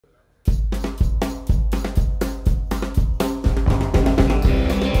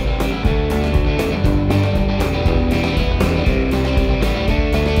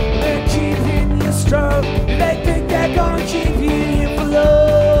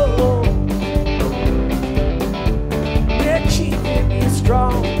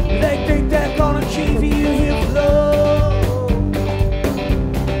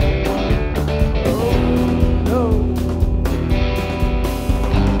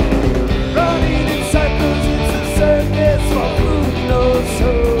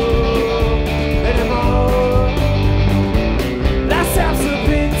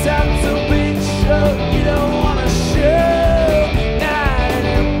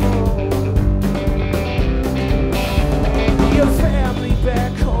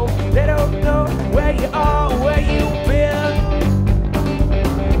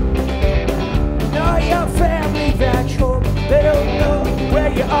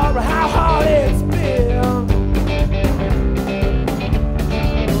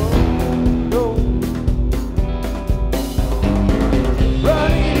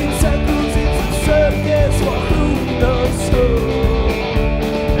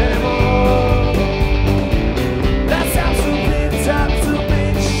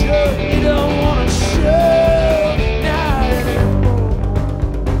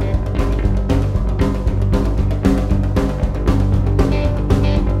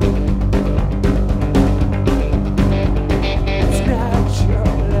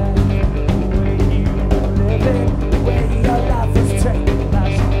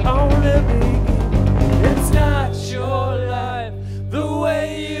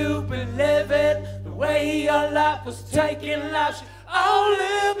you've been living, the way your life was taking life should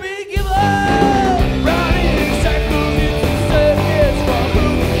only be given. Running in circles into circuits for who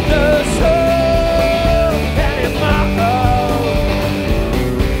knows who. And in my heart,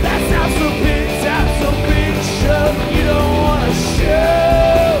 that sounds so big show you don't wanna show.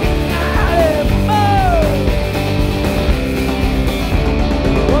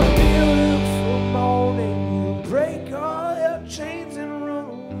 One beautiful morning, you break all your chains and run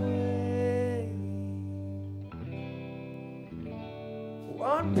away.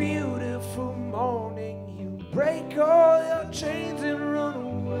 One beautiful morning, you break all your chains and run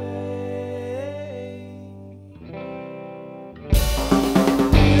away.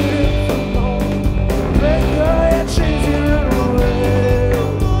 Beautiful morning, you break all your chains and run away.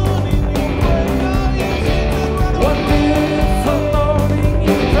 One beautiful morning,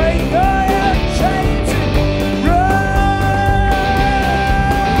 you break all your chains and run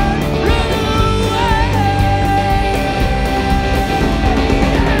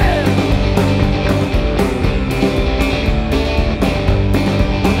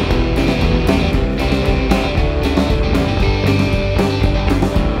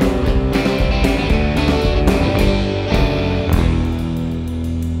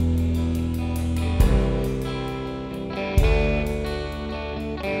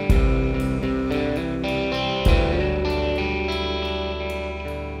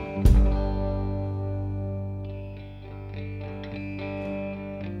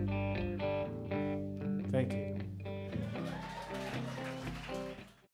Thank you.